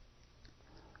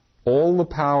 All the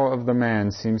power of the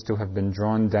man seems to have been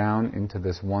drawn down into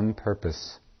this one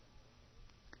purpose.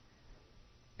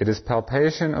 It is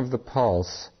palpation of the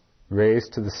pulse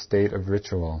raised to the state of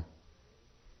ritual.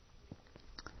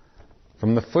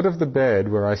 From the foot of the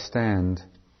bed where I stand,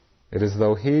 it is as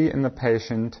though he and the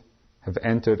patient have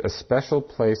entered a special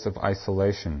place of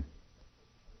isolation,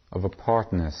 of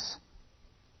apartness,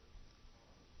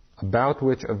 about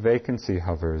which a vacancy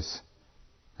hovers,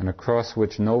 and across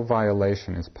which no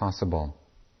violation is possible.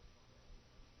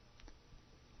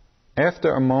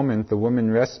 After a moment, the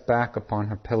woman rests back upon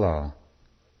her pillow.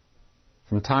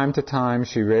 From time to time,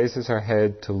 she raises her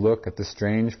head to look at the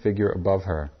strange figure above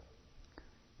her,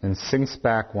 then sinks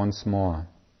back once more.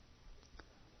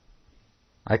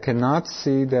 I cannot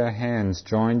see their hands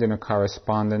joined in a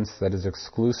correspondence that is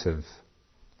exclusive,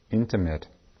 intimate,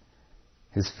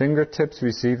 his fingertips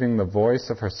receiving the voice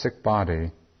of her sick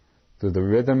body through the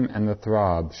rhythm and the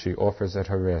throb she offers at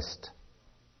her wrist.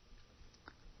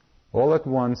 All at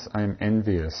once I am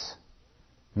envious,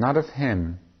 not of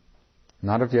him,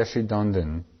 not of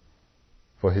Yeshidondan,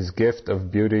 for his gift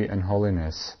of beauty and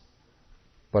holiness,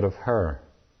 but of her.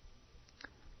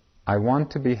 I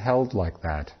want to be held like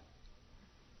that,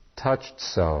 touched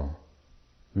so,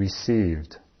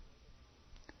 received.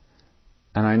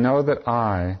 And I know that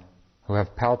I, who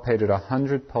have palpated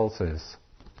 100 pulses,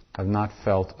 have not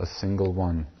felt a single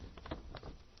one.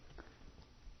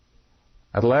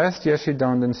 At last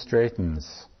Yeshidondan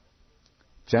straightens,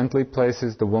 gently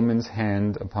places the woman's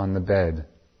hand upon the bed,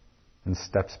 and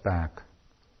steps back.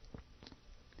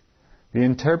 The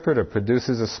interpreter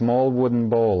produces a small wooden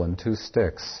bowl and 2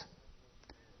 sticks.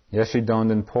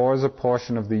 Yeshidondan pours a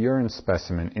portion of the urine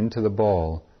specimen into the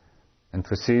bowl and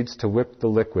proceeds to whip the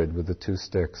liquid with the 2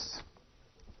 sticks.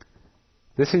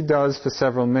 This he does for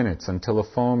several minutes until a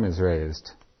foam is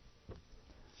raised.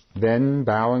 Then,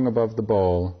 bowing above the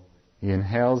bowl, he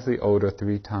inhales the odor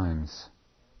 3 times.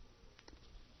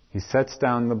 He sets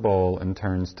down the bowl and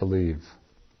turns to leave.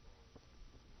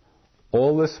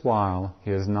 All this while,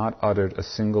 he has not uttered a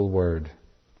single word.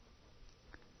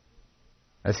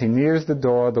 As he nears the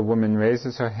door, the woman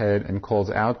raises her head and calls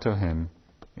out to him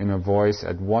in a voice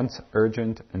at once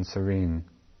urgent and serene.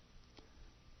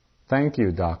 "Thank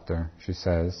you, doctor," she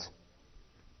says,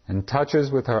 and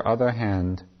touches with her other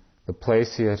hand the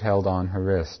place he had held on her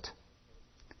wrist,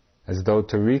 as though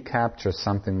to recapture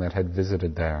something that had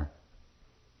visited there.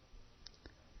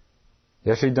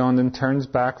 Yeshidondan turns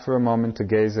back for a moment to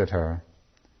gaze at her,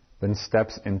 then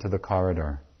steps into the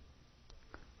corridor.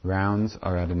 Rounds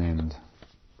are at an end.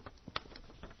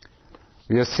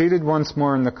 We are seated once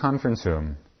more in the conference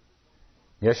room.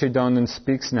 Yeshidondan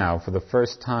speaks now for the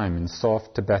first time in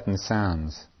soft Tibetan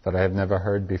sounds that I have never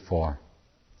heard before.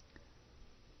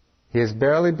 He has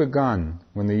barely begun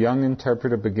when the young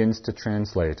interpreter begins to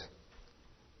translate,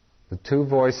 the two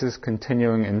voices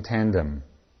continuing in tandem,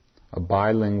 a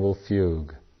bilingual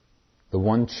fugue, the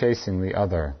one chasing the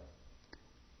other.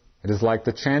 It is like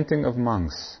the chanting of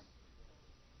monks.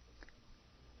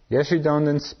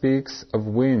 Yeshidondan speaks of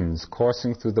winds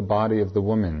coursing through the body of the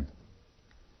woman,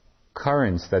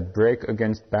 currents that break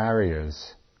against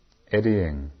barriers,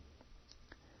 eddying.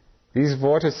 These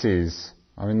vortices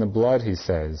are in the blood, he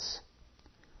says,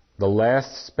 the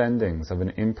last spendings of an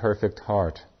imperfect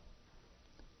heart.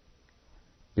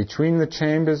 Between the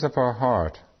chambers of her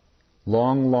heart,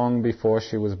 long, long before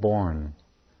she was born,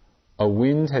 a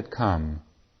wind had come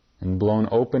and blown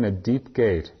open a deep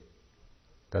gate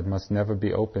that must never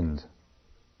be opened.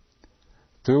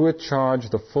 Through it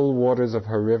charged the full waters of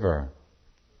her river,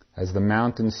 as the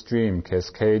mountain stream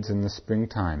cascades in the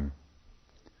springtime,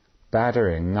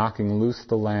 battering, knocking loose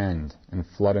the land and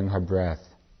flooding her breath.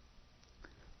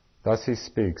 Thus he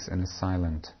speaks and is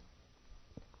silent.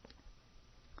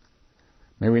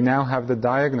 May we now have the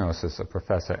diagnosis, a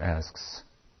professor asks.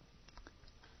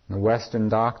 The Western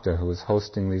doctor who is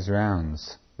hosting these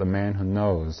rounds, the man who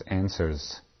knows,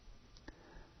 answers.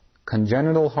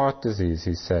 Congenital heart disease,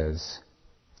 he says.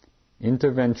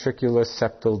 Interventricular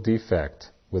septal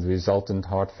defect with resultant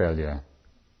heart failure.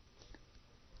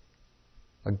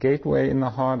 A gateway in the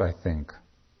heart, I think,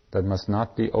 that must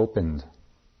not be opened.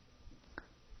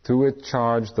 Through it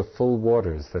charge the full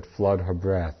waters that flood her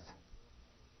breath.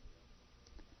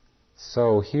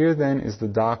 So here then is the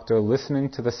doctor listening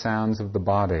to the sounds of the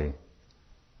body,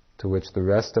 to which the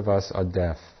rest of us are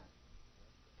deaf.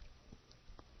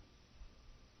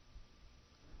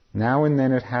 Now and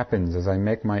then it happens as I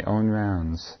make my own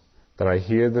rounds that I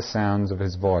hear the sounds of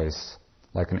his voice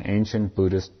like an ancient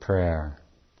Buddhist prayer,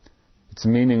 its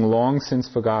meaning long since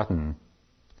forgotten,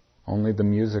 only the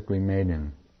music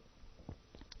remaining.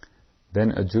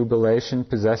 Then a jubilation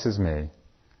possesses me,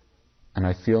 and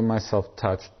I feel myself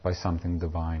touched by something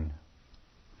divine.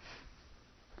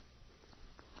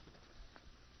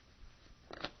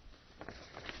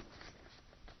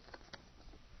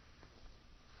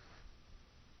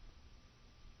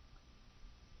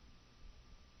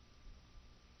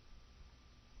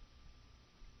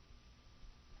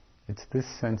 It's this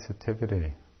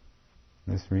sensitivity,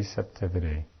 this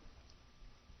receptivity,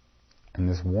 and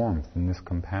this warmth and this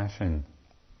compassion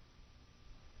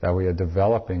that we are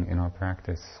developing in our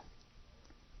practice.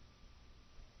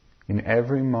 In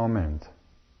every moment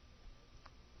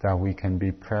that we can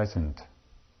be present,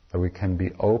 that we can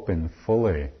be open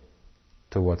fully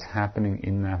to what's happening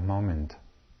in that moment.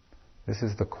 This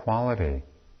is the quality.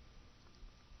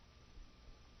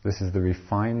 This is the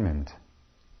refinement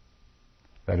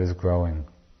that is growing.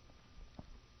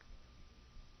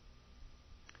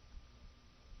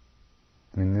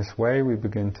 And in this way we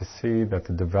begin to see that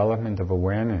the development of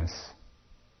awareness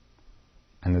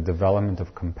and the development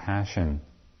of compassion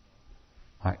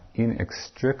are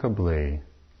inextricably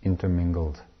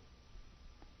intermingled.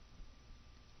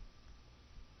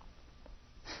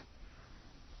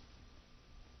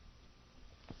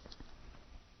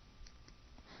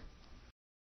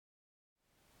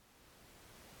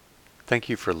 Thank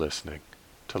you for listening.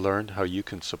 To learn how you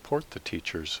can support the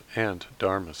teachers and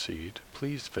Dharma Seed,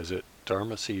 please visit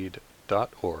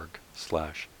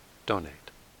dharmaseed.org/donate.